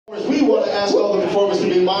want to ask all the performers to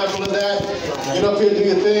be mindful of that. Get up here, do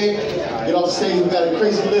your thing. Get off the stage. We've got a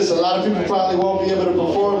crazy list. A lot of people probably won't be able to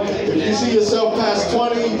perform. If you see yourself past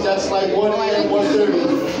 20, that's like 1 a.m.,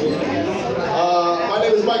 1:30. My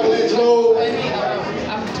name is Michelangelo.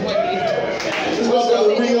 This is my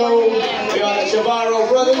brother Rio. We are the Chavarro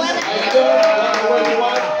brothers. How you doing?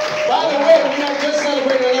 By the way, we have just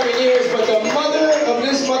celebrated 11 years, but the mother of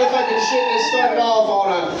this motherfucking shit that started off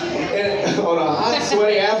on a hot,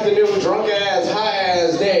 sweaty afternoon, drunk-ass,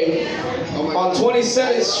 high-ass day on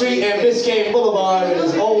 27th Street and Biscayne Boulevard in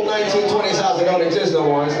this old 1920s house that don't exist no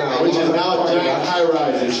more. It's now, which is now a giant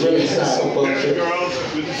high-rise. It's really some bullshit. Girls,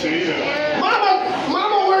 good to see you.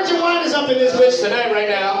 Mama Virgin Wine is up in this bitch tonight right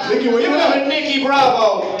now. Nikki, where you at? Nikki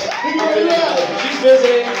Bravo. She's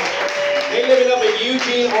visiting. They living up in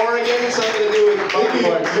Eugene, Oregon. Something to do with Nikki,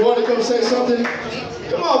 you want to come say something?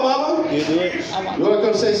 Come on, Mama. You do it. You want to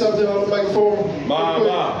come say something on the microphone?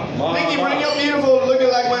 Mama. Nikki, bring your beautiful, looking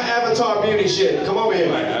like my Avatar beauty shit. Come over here.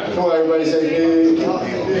 Come on, everybody say Nikki.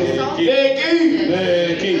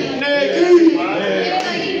 Nikki.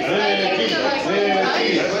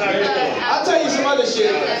 I'll tell you some other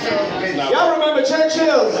shit. Y'all remember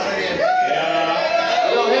Churchill's?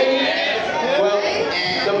 Well,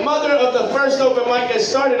 the mother of the first open mic that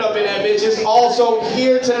started up in that bitch is also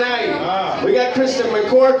here tonight. We got Kristen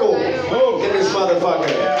McCorkle in this motherfucker.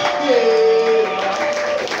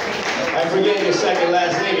 I forget your second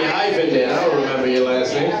last name. You hyphened it. I don't remember your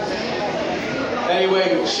last name.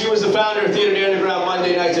 Anyway, she was the founder of Theater the Underground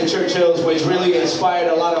Monday nights at Churchill's, which really inspired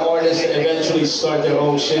a lot of artists to eventually start their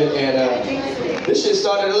own shit. And this shit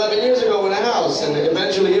started 11 years ago in a house, and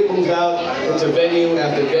eventually it moved out into venue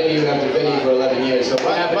after venue after venue for 11 years. So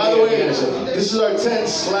what happened? By the way, this is our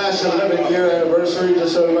 10/11 year anniversary,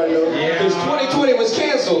 just so everybody knows. Because 2020 was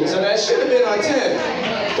canceled, so that should have been our 10th.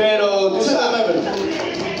 Pero, This is 11.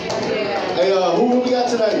 Hey, who we got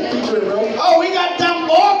tonight? Featuring, bro? oh, we got Dumb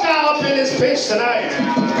Walker up in this bitch tonight.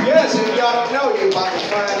 Yes, and y'all don't know, you're about to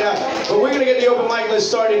find out. But we're gonna get the open mic list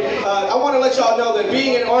started. I want to let y'all know that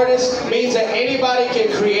being an artist means that anybody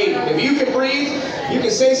can create. If you can breathe, you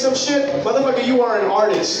can say some shit, motherfucker, you are an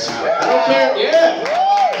artist. I don't care, yeah,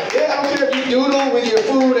 I don't care if you doodle with your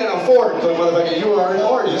food and a fork, but motherfucker, you are an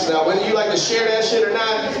artist. Now, whether you like to share that shit or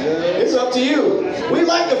not, it's up to you. We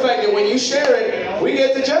like the fact that when you share it, we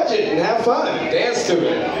get to judge it and have fun, dance to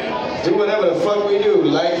it. Do whatever the fuck we do,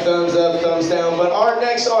 like, thumbs up, thumbs down. But our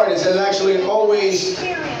next artist is actually always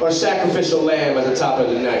our sacrificial lamb at the top of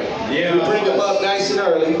the night. Yeah. We bring him up nice and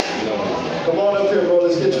early. Come on up here, bro.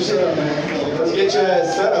 Let's get you set up, man. Let's get your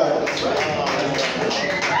ass set up.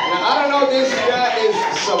 Now, I don't know if this guy is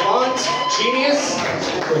savant, genius,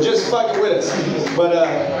 or just fucking with us. But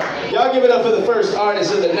y'all give it up for the first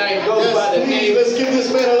artist of the night. Goes by the name. Let's give this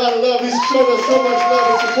man a lot of love. He's shown us so much love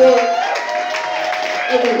and support.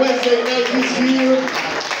 Every Wednesday night he's here.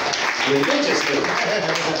 Religiously.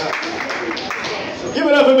 Give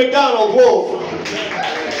it up for McDonaldWolf.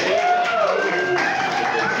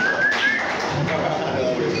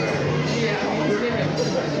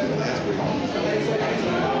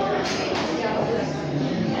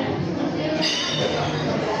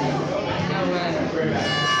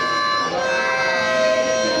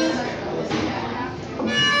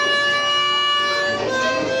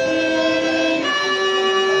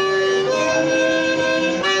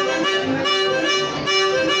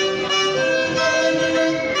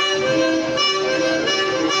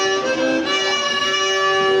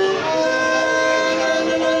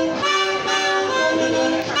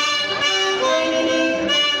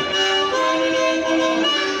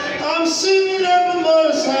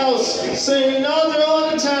 Singing out there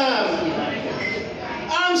all the time.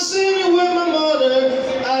 I'm singing with my mother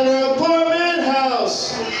at her apartment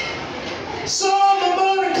house. So my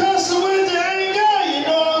mother cussing with the anger. You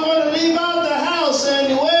know I'm gonna leave out the house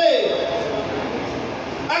anyway.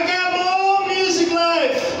 I got my own music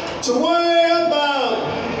life to worry about.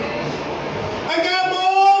 I got my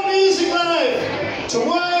own music life to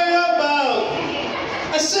worry about.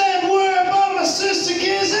 I said worry about my sister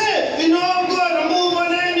Kizzie. You know I'm gonna move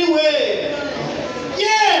on anyway.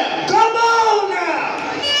 Yeah, come on now.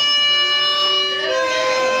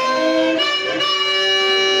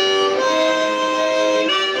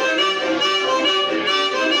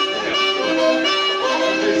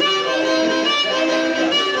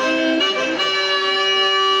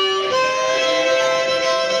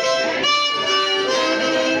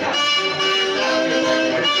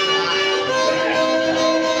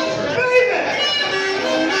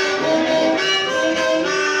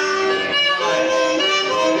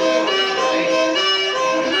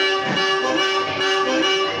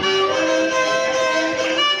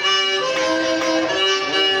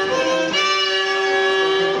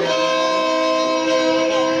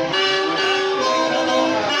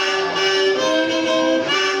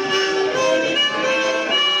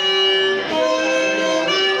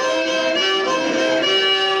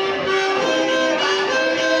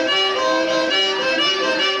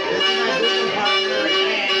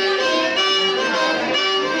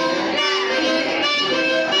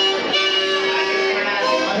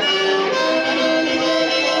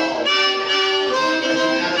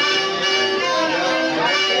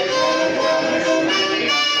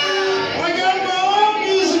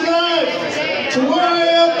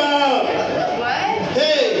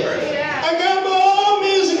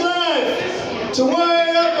 to worry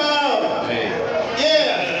about.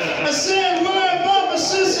 Yeah, I said worry about my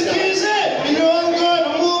sister Kizzie. You know I'm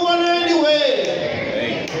gonna move on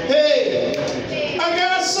anyway. Hey, I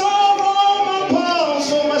gotta solve all my problems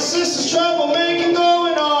for my sister's troublemaking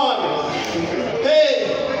going on. Hey,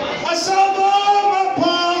 I solve all my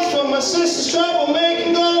problems for my sister's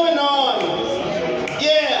troublemaking going on.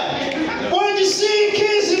 Yeah, when you see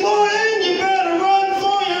Kizzie boy, you better run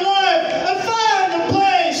for your life and find a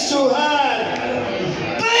place to hide.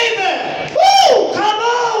 Baby, woo, come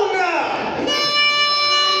on now.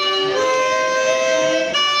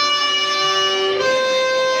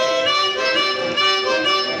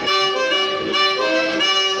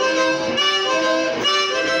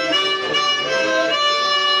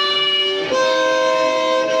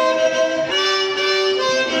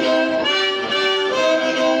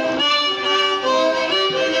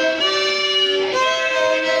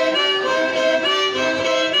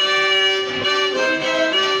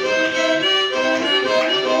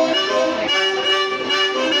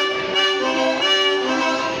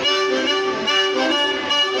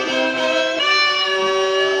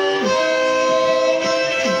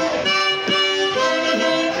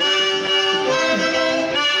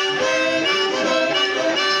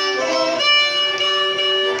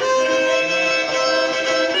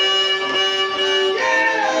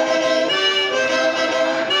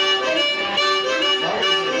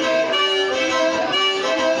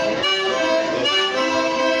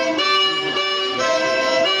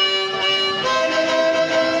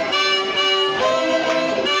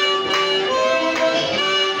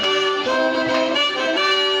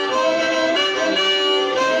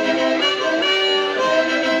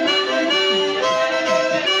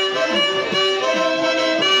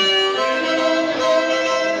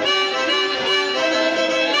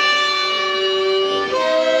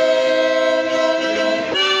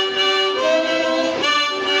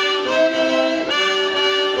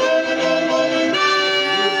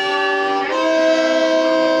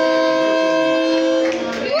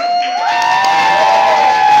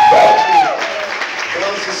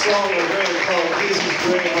 Kizzies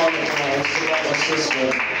Gray Honda Car. It's about my sister.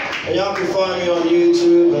 And y'all can find me on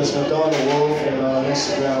YouTube as McDonaldWolf and on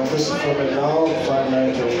Instagram, Christopher McDonald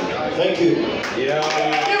 593. Thank you. Yeah.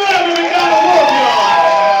 Give it up for McDonaldWolf, y'all.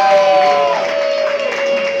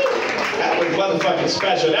 That was motherfucking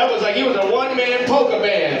special. That was like he was a one-man polka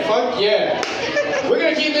band. Fuck yeah. We're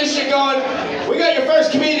gonna keep this shit going. We got your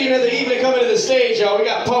first comedian of the evening coming to the stage, y'all. We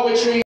got poetry.